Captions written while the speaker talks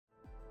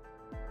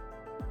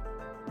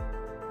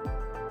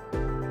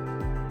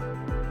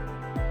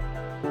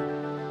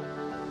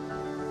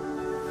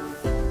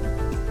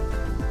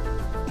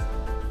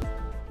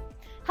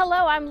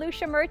Hello, I'm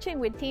Lucia Merchant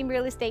with Team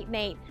Real Estate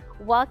Nate.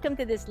 Welcome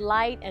to this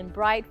light and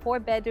bright 4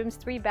 bedrooms,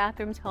 3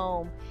 bathrooms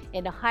home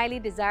in the highly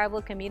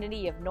desirable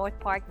community of North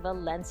Park,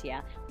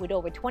 Valencia, with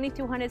over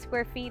 2,200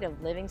 square feet of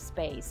living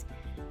space.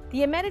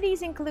 The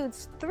amenities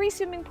includes 3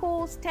 swimming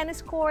pools,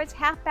 tennis courts,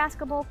 half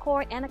basketball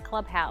court, and a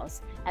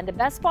clubhouse. And the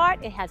best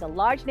part, it has a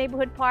large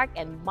neighborhood park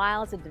and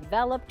miles of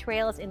developed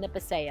trails in the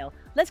Paseo.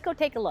 Let's go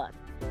take a look.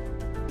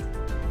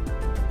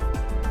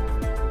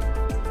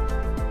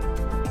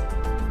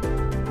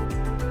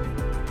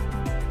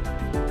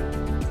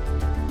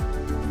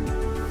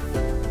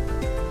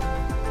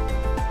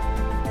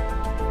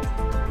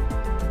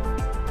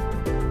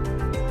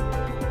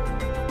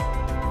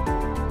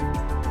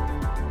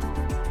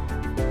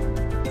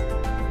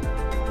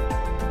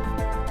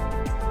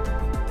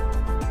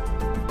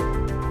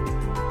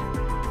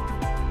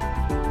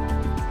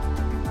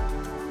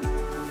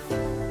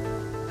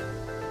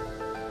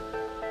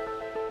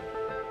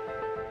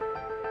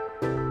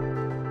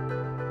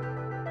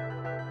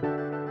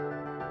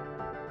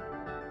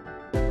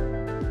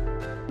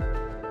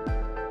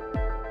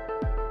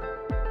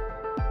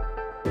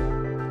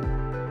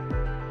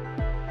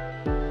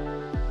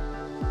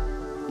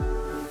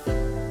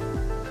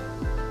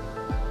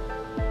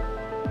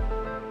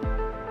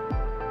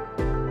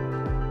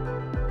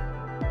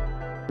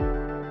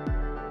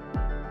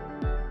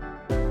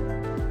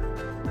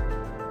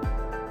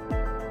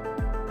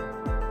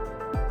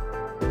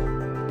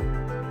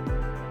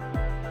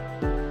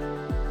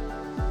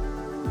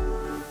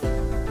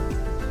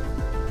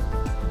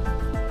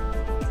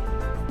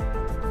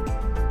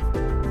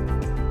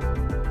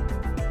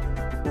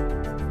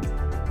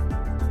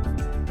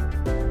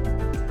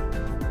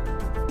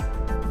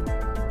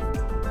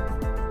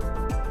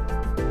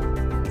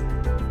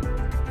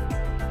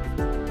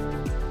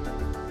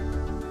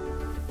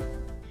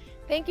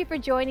 Thank you for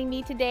joining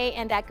me today,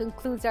 and that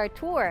concludes our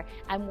tour.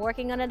 I'm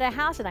working on the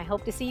house and I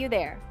hope to see you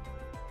there.